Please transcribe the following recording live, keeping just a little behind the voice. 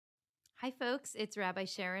Hi, folks. It's Rabbi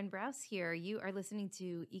Sharon Brous here. You are listening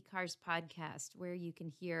to ICAR's podcast, where you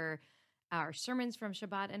can hear our sermons from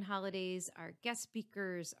Shabbat and holidays, our guest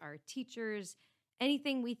speakers, our teachers,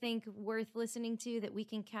 anything we think worth listening to that we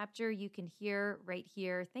can capture, you can hear right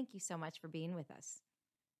here. Thank you so much for being with us.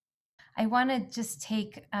 I want to just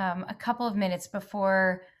take a couple of minutes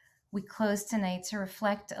before we close tonight to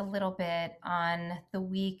reflect a little bit on the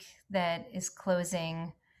week that is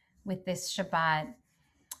closing with this Shabbat,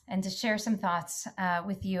 and to share some thoughts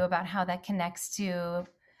with you about how that connects to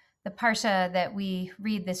the parsha that we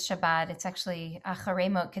read this Shabbat. It's actually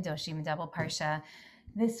Acharei Mot Kedoshim, double parsha.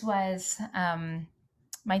 This was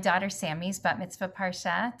my daughter Sammy's bat mitzvah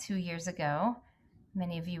parsha 2 years ago.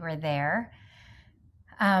 Many of you were there.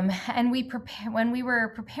 And when we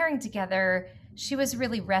were preparing together, she was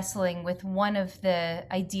really wrestling with one of the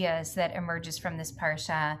ideas that emerges from this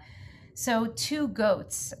parsha. So 2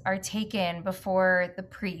 goats are taken before the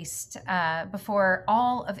priest, before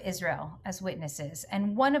all of Israel as witnesses.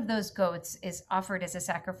 And one of those goats is offered as a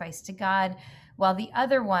sacrifice to God, while the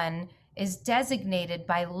other one is designated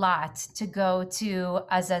by Lot to go to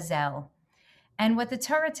Azazel. And what the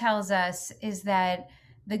Torah tells us is that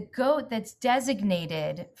the goat that's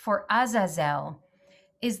designated for Azazel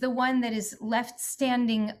is the one that is left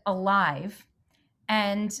standing alive,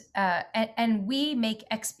 and we make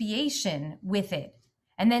expiation with it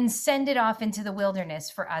and then send it off into the wilderness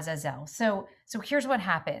for Azazel. So here's what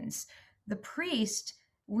happens. The priest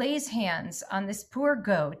lays hands on this poor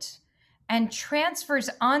goat and transfers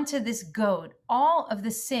onto this goat all of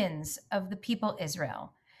the sins of the people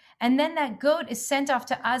Israel. And then that goat is sent off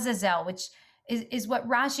to Azazel, which is what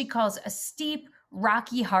Rashi calls a steep,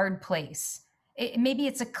 rocky, hard place. Maybe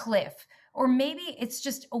it's a cliff, or maybe it's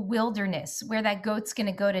just a wilderness where that goat's going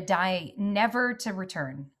to go to die, never to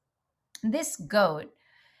return. This goat,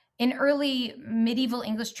 in early medieval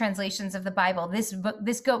English translations of the Bible,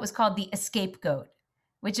 this goat was called the escape goat,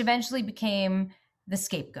 which eventually became the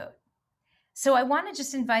scapegoat. So I want to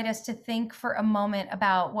just invite us to think for a moment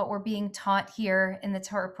about what we're being taught here in the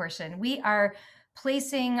Torah portion. We are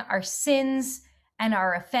placing our sins and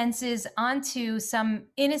our offenses onto some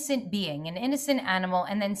innocent being, an innocent animal,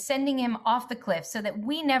 and then sending him off the cliff so that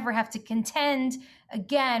we never have to contend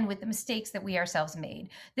again with the mistakes that we ourselves made.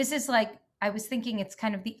 This is like, I was thinking it's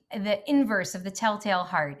kind of the inverse of the telltale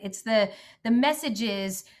heart. It's the message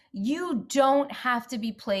is, you don't have to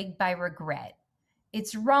be plagued by regret.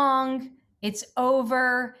 It's wrong. It's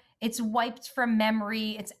over. It's wiped from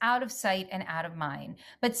memory. It's out of sight and out of mind.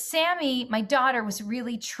 But Sammy, my daughter, was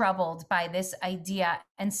really troubled by this idea,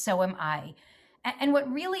 and so am I. And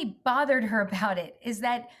what really bothered her about it is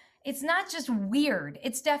that it's not just weird.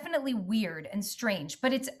 It's definitely weird and strange,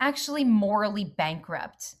 but it's actually morally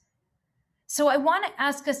bankrupt. So I want to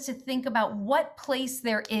ask us to think about what place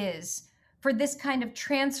there is for this kind of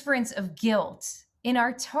transference of guilt in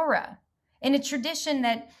our Torah, in a tradition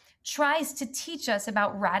that tries to teach us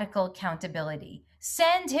about radical accountability.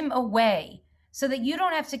 Send him away so that you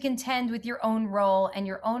don't have to contend with your own role and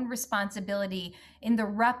your own responsibility in the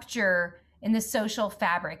rupture in the social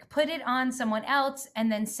fabric. Put it on someone else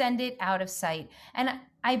and then send it out of sight. And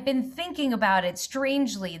I've been thinking about it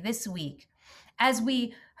strangely this week as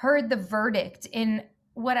we heard the verdict in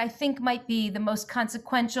what I think might be the most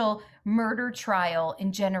consequential murder trial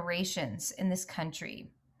in generations in this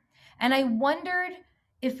country. And I wondered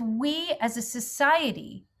if we as a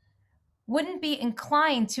society wouldn't be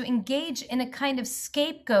inclined to engage in a kind of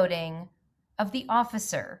scapegoating of the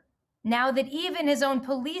officer, now that even his own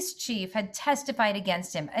police chief had testified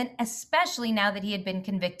against him, and especially now that he had been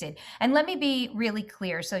convicted. And let me be really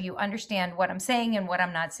clear so you understand what I'm saying and what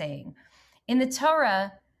I'm not saying. In the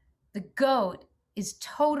Torah, the goat is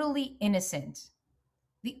totally innocent.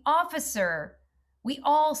 The officer we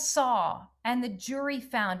all saw and the jury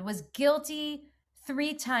found was guilty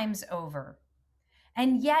 3 times over.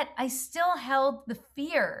 And yet I still held the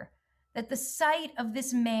fear that the sight of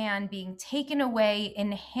this man being taken away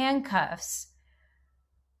in handcuffs,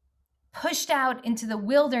 pushed out into the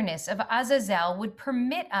wilderness of Azazel, would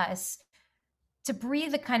permit us to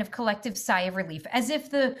breathe a kind of collective sigh of relief, as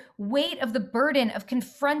if the weight of the burden of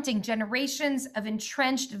confronting generations of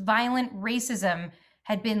entrenched violent racism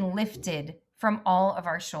had been lifted from all of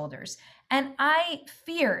our shoulders. And I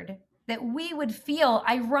feared that we would feel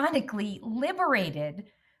ironically liberated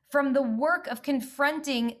from the work of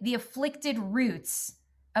confronting the afflicted roots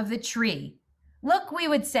of the tree. Look, we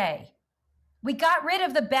would say, we got rid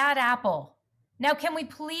of the bad apple. Now, can we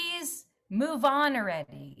please move on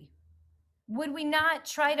already? Would we not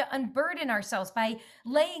try to unburden ourselves by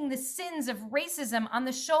laying the sins of racism on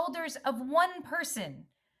the shoulders of one person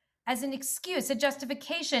as an excuse, a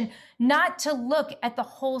justification not to look at the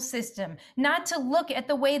whole system, not to look at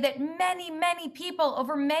the way that many, many people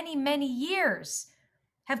over many, many years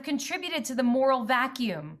have contributed to the moral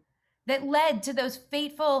vacuum that led to those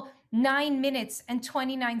fateful 9 minutes and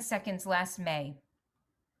 29 seconds last May.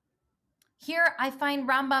 Here, I find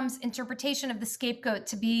Rambam's interpretation of the scapegoat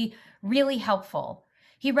to be really helpful.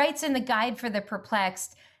 He writes in the Guide for the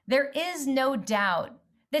Perplexed, "There is no doubt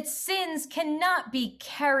that sins cannot be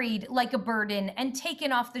carried like a burden and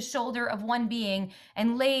taken off the shoulder of one being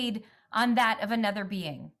and laid on that of another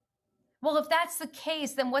being." Well, if that's the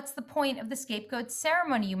case, then what's the point of the scapegoat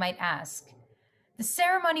ceremony, you might ask? The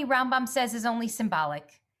ceremony, Rambam says, is only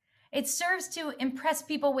symbolic. It serves to impress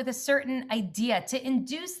people with a certain idea, to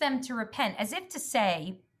induce them to repent, as if to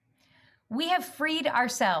say, we have freed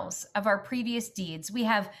ourselves of our previous deeds. We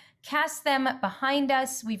have cast them behind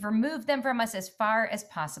us. We've removed them from us as far as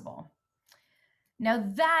possible. Now,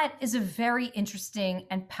 that is a very interesting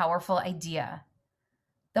and powerful idea.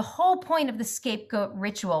 The whole point of the scapegoat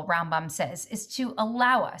ritual, Rambam says, is to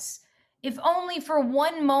allow us, if only for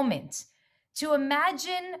one moment, to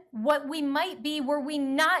imagine what we might be were we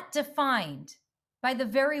not defined by the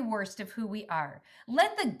very worst of who we are.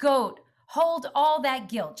 Let the goat hold all that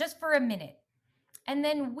guilt just for a minute, and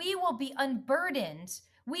then we will be unburdened.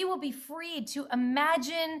 We will be freed to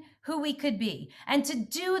imagine who we could be and to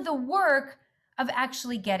do the work of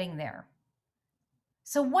actually getting there.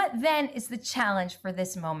 So what then is the challenge for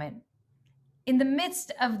this moment? In the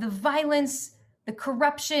midst of the violence, the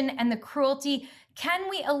corruption, and the cruelty, can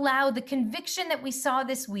we allow the conviction that we saw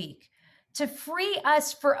this week to free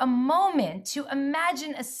us for a moment to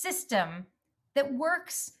imagine a system that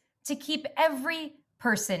works to keep every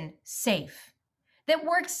person safe, that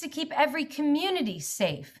works to keep every community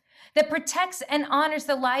safe, that protects and honors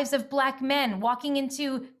the lives of Black men walking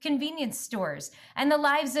into convenience stores and the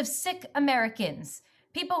lives of sick Americans,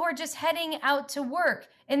 people who are just heading out to work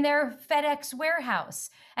in their FedEx warehouse,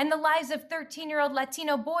 and the lives of 13-year-old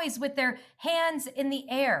Latino boys with their hands in the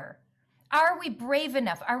air? Are we brave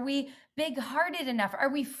enough? Are we big-hearted enough? Are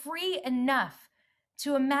we free enough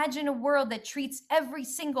to imagine a world that treats every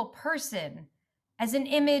single person as an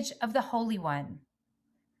image of the Holy One?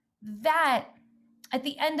 That, at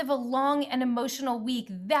the end of a long and emotional week,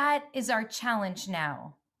 that is our challenge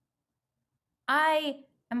now. I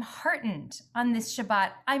am heartened on this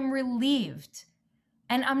Shabbat. I'm relieved,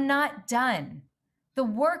 and I'm not done. The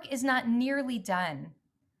work is not nearly done.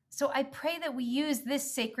 So I pray that we use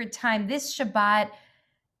this sacred time, this Shabbat,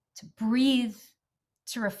 to breathe,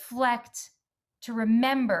 to reflect, to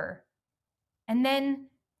remember, and then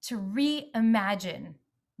to reimagine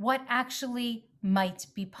what actually might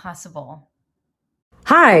be possible.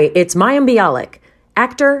 Hi, it's Mayim Bialik,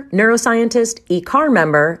 actor, neuroscientist, IKAR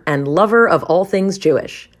member, and lover of all things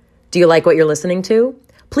Jewish. Do you like what you're listening to?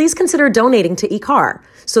 Please consider donating to IKAR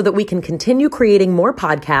so that we can continue creating more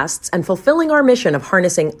podcasts and fulfilling our mission of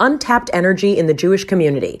harnessing untapped energy in the Jewish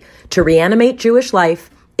community to reanimate Jewish life,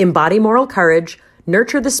 embody moral courage,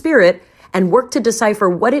 nurture the spirit, and work to decipher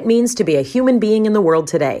what it means to be a human being in the world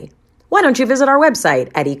today. Why don't you visit our website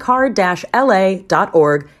at ikar-la.org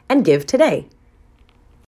and give today?